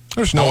Biden.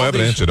 There's no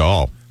evidence at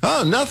all.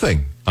 Oh,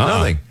 nothing.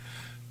 Nothing.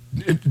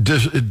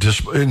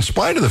 In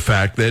spite of the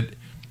fact that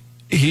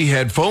he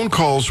had phone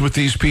calls with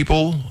these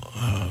people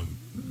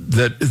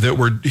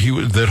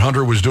that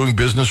Hunter was doing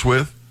business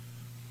with,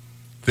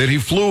 that he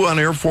flew on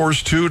Air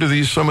Force Two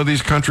to some of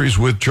these countries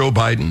with Joe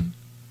Biden.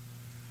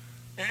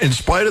 In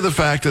spite of the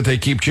fact that they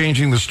keep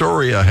changing the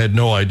story, I had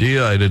no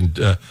idea. I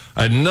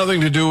had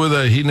nothing to do with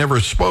it. He never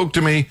spoke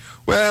to me.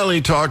 Well, he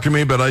talked to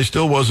me, but I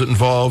still wasn't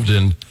involved.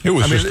 And it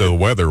was just the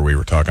weather we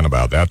were talking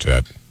about. That's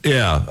it.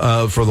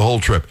 Yeah, for the whole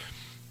trip.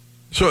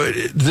 So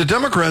the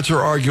Democrats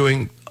are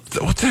arguing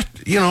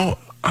that,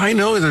 I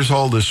know there's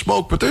all this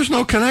smoke, but there's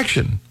no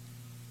connection.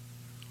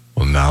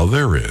 Well, now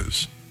there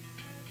is.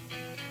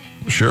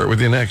 We'll share it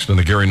with you next on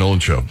the Gary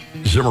Nolan Show,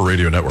 Zimmer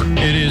Radio Network.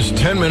 It is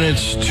 10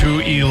 minutes to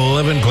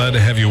 11. Glad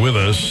to have you with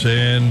us.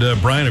 And,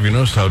 Brian, have you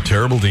noticed how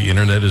terrible the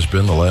internet has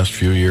been the last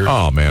few years?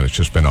 Oh, man, it's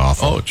just been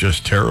awful. Oh,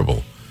 just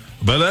terrible.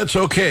 But that's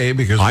okay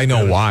because... I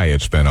know why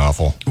it's been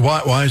awful.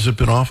 Why has it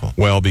been awful?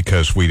 Well,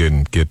 because we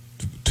didn't get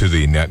to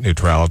the net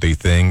neutrality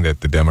thing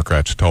that the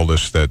Democrats told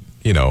us that,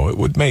 it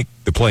would make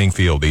the playing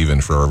field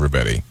even for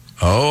everybody.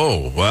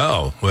 Oh,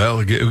 well,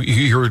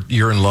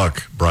 you're in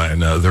luck, Brian.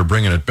 They're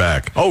bringing it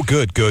back. Oh,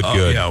 good.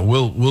 Yeah,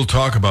 we'll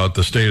talk about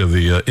the state of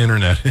the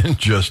internet in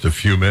just a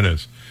few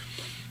minutes.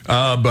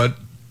 But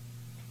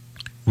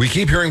we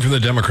keep hearing from the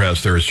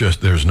Democrats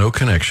there's no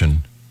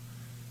connection.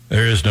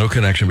 There is no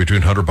connection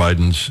between Hunter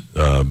Biden's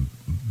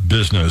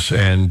business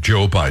and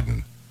Joe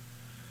Biden.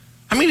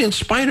 I mean, in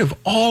spite of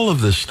all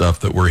of this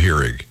stuff that we're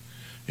hearing,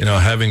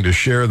 having to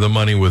share the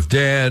money with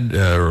Dad,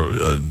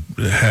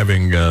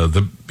 having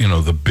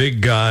the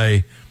big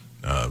guy,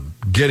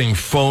 getting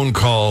phone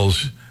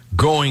calls,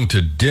 going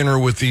to dinner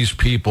with these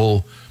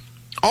people,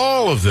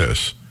 all of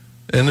this,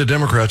 and the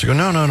Democrats go,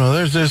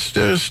 no,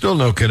 there's still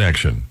no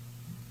connection.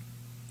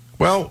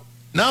 Well,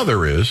 now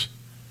there is,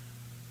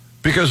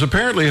 because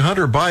apparently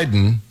Hunter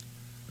Biden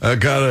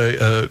got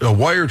a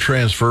wire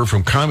transfer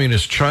from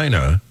communist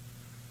China,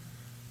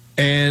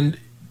 and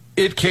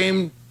it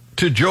came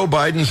to Joe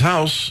Biden's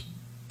house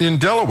in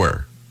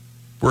Delaware,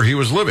 where he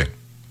was living.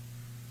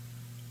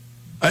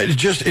 It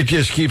just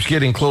keeps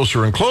getting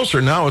closer and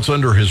closer. Now it's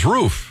under his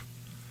roof.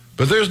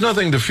 But there's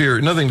nothing to fear,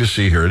 nothing to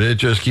see here. It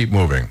just keep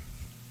moving.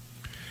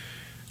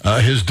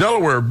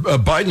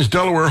 Biden's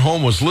Delaware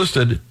home was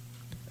listed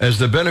as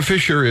the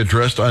beneficiary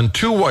address on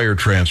 2 wire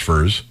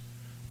transfers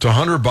to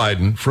Hunter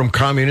Biden from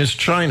communist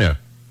China.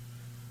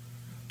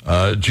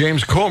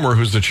 James Comer,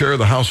 who's the chair of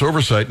the House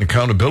Oversight and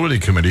Accountability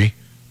Committee,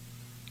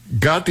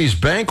 got these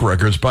bank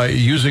records by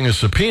using a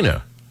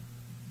subpoena.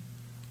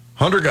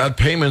 Hunter got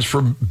payments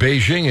from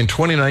Beijing in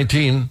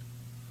 2019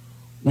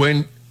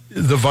 when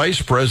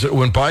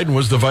Biden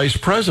was the vice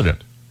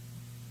president.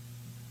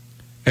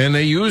 And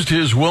they used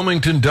his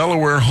Wilmington,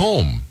 Delaware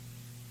home.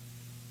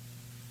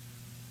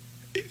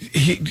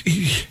 You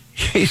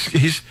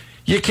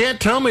can't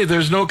tell me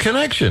there's no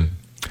connection.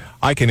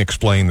 I can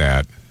explain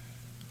that.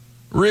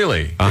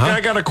 Really? The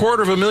guy got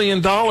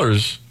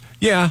 $250,000.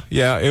 Yeah,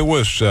 it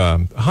was,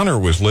 Hunter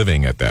was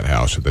living at that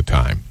house at the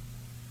time.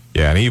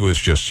 Yeah, and he was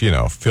just,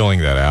 filling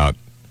that out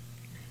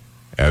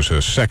as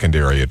a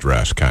secondary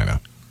address, kind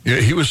of. Yeah,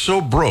 he was so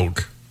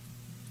broke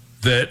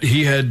that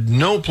he had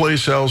no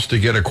place else to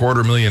get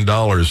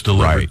 $250,000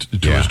 delivered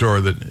to his door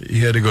that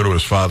he had to go to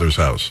his father's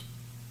house.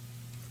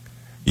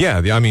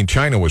 Yeah, I mean,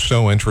 China was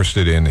so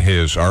interested in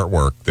his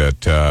artwork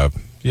that,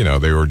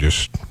 they were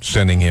just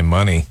sending him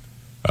money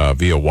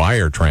via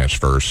wire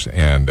transfers,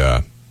 and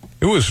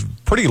it was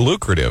pretty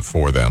lucrative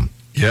for them.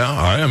 Yeah,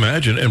 I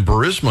imagine. And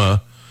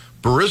Burisma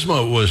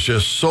was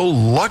just so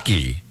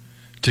lucky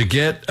to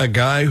get a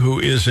guy who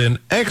is an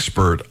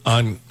expert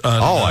on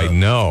I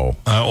know.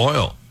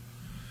 Oil.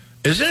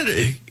 Isn't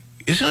it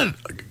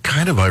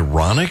kind of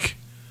ironic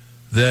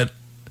that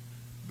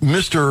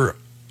Mr.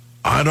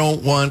 I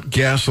don't want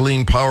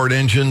gasoline-powered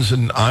engines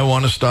and I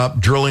want to stop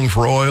drilling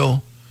for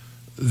oil,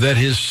 that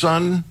his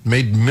son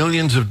made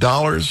millions of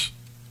dollars?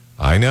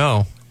 I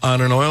know. On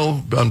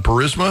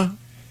Burisma?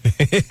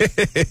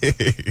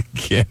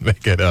 Can't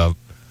make it up.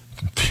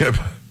 Yeah,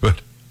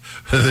 but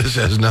this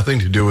has nothing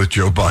to do with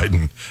Joe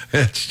Biden.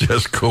 It's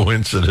just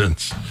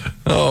coincidence.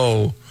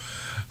 How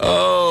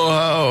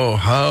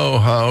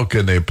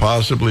can they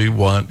possibly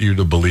want you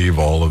to believe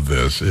all of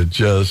this? It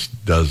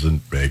just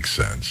doesn't make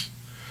sense.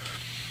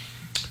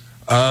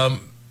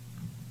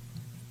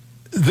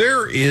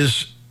 There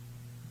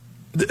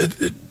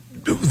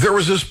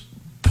was this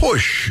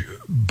push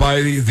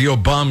by the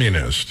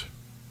Obamunist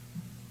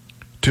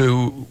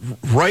to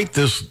write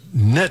this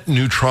net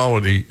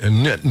neutrality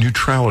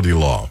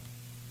law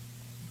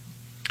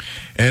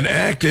and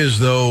act as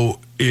though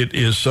it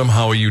is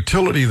somehow a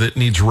utility that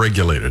needs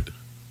regulated.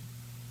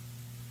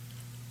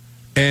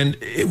 And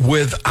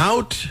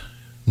without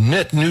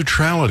net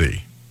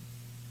neutrality,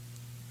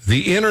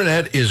 the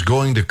internet is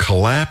going to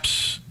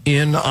collapse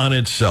in on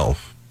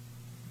itself.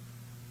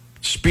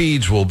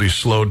 Speeds will be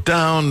slowed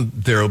down.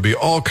 There will be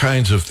all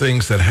kinds of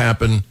things that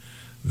happen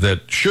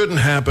that shouldn't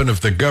happen. If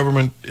the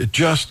government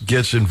just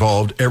gets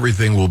involved,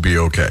 everything will be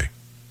okay.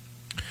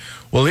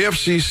 Well, the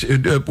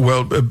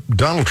FCC,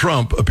 Donald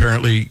Trump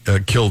apparently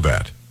killed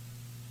that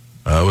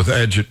with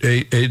Agent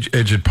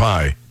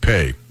Pay.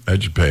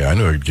 I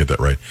knew I'd get that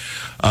right.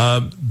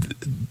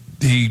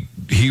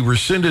 He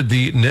rescinded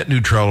the net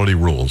neutrality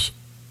rules.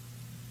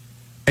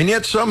 And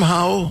yet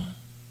somehow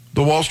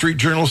the Wall Street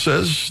Journal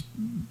says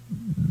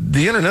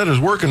the internet is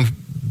working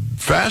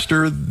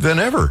faster than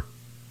ever.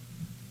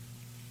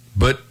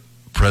 But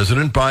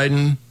President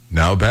Biden,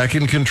 now back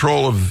in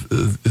control of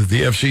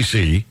the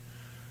FCC,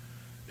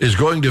 is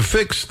going to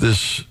fix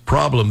this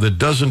problem that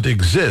doesn't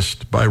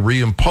exist by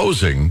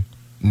reimposing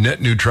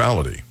net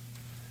neutrality.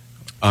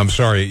 I'm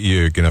sorry,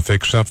 you're going to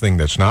fix something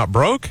that's not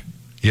broke?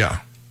 Yeah.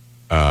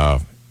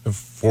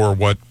 For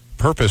what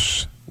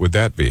purpose would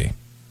that be?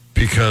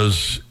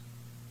 Because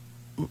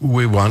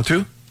we want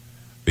to?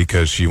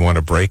 Because you want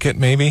to break it,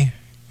 maybe?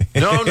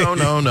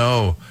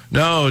 No.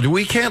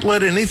 We can't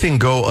let anything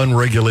go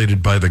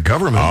unregulated by the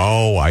government.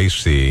 Oh, I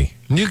see.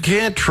 You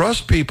can't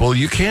trust people.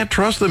 You can't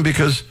trust them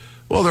because,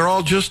 well, they're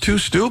all just too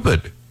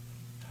stupid.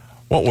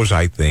 What was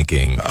I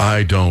thinking?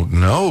 I don't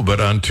know,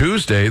 but on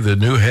Tuesday, the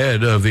new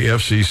head of the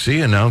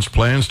FCC announced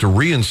plans to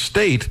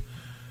reinstate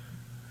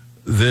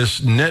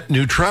this net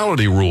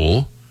neutrality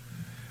rule,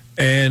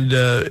 and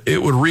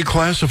it would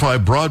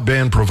reclassify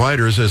broadband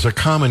providers as a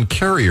common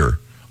carrier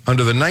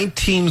under the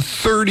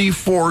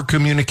 1934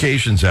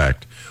 Communications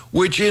Act,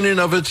 which in and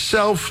of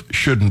itself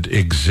shouldn't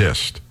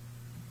exist.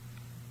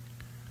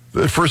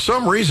 For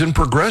some reason,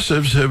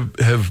 progressives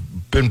have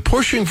been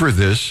pushing for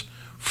this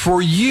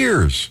for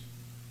years.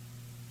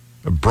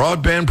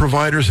 Broadband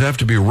providers have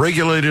to be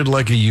regulated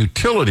like a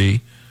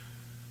utility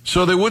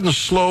so they wouldn't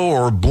slow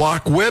or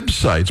block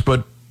websites,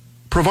 but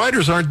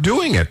providers aren't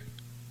doing it.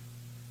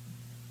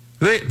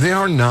 They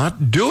are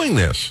not doing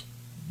this.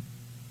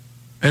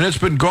 And it's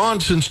been gone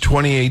since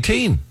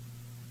 2018.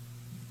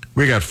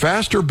 We got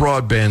faster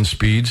broadband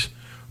speeds.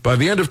 By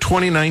the end of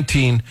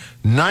 2019,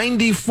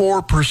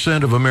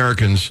 94% of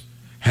Americans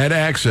had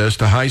access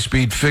to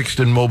high-speed fixed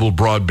and mobile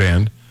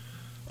broadband,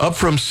 up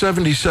from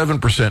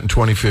 77% in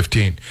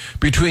 2015.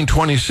 Between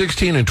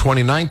 2016 and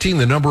 2019,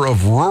 the number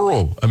of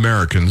rural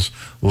Americans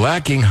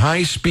lacking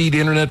high-speed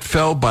internet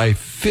fell by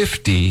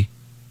 50%.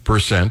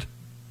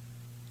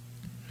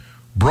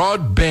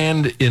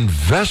 Broadband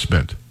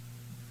investment,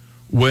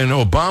 when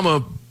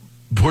Obama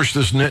pushed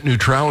this net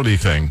neutrality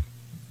thing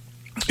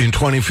in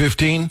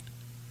 2015,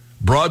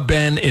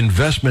 broadband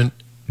investment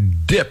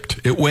dipped.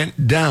 It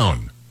went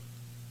down.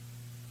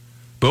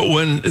 But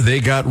when they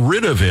got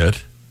rid of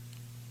it,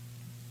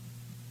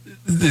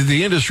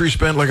 the industry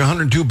spent like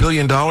 $102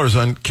 billion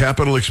on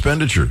capital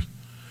expenditures,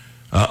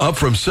 up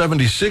from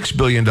 $76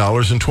 billion in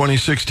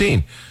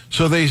 2016.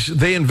 So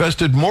they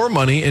invested more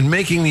money in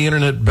making the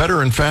internet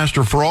better and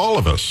faster for all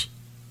of us.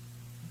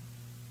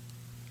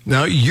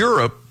 Now,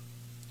 Europe,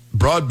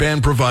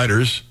 broadband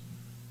providers,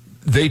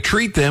 they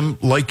treat them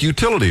like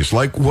utilities,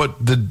 like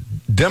what the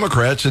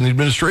Democrats and the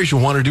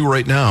administration want to do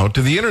right now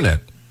to the internet.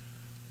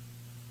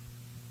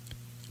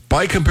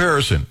 By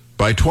comparison,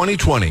 by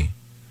 2020,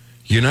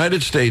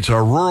 United States,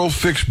 our rural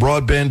fixed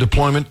broadband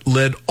deployment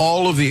led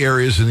all of the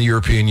areas in the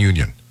European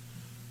Union.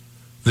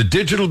 The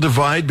digital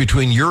divide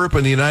between Europe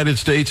and the United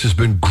States has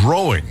been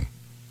growing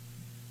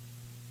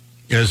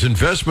as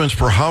investments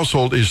per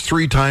household is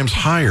 3 times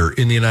higher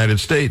in the United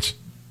States.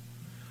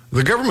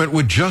 The government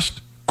would just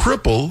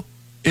cripple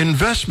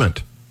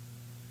investment.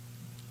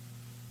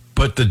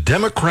 But the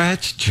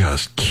Democrats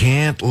just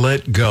can't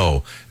let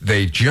go.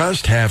 They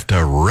just have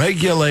to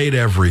regulate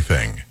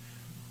everything.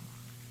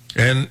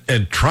 And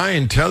try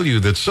and tell you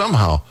that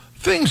somehow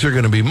things are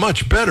going to be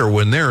much better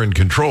when they're in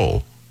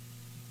control.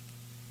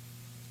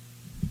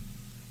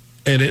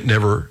 And it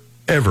never,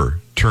 ever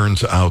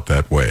turns out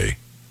that way.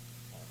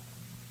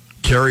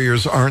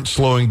 Carriers aren't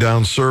slowing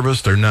down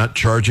service. They're not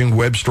charging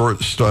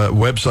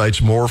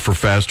websites more for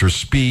faster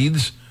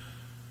speeds.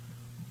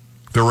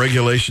 The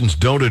regulations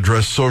don't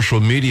address social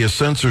media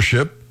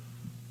censorship,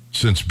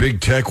 since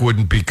big tech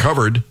wouldn't be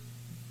covered.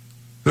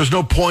 There's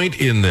no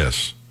point in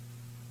this.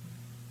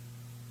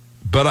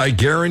 But I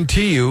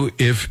guarantee you,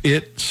 if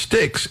it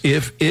sticks,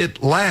 if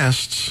it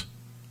lasts,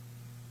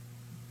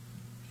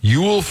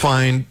 you will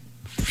find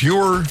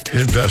fewer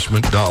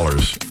investment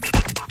dollars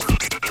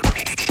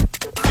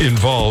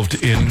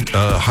involved in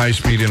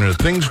high-speed internet.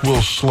 Things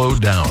will slow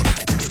down.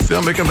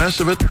 They'll make a mess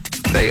of it.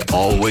 They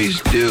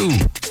always do.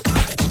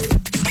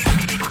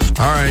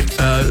 All right,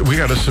 we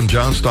got some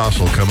John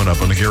Stossel coming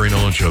up on the Gary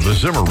Nolan Show, the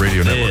Zimmer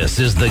Radio Network. This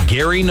is the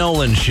Gary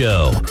Nolan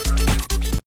Show.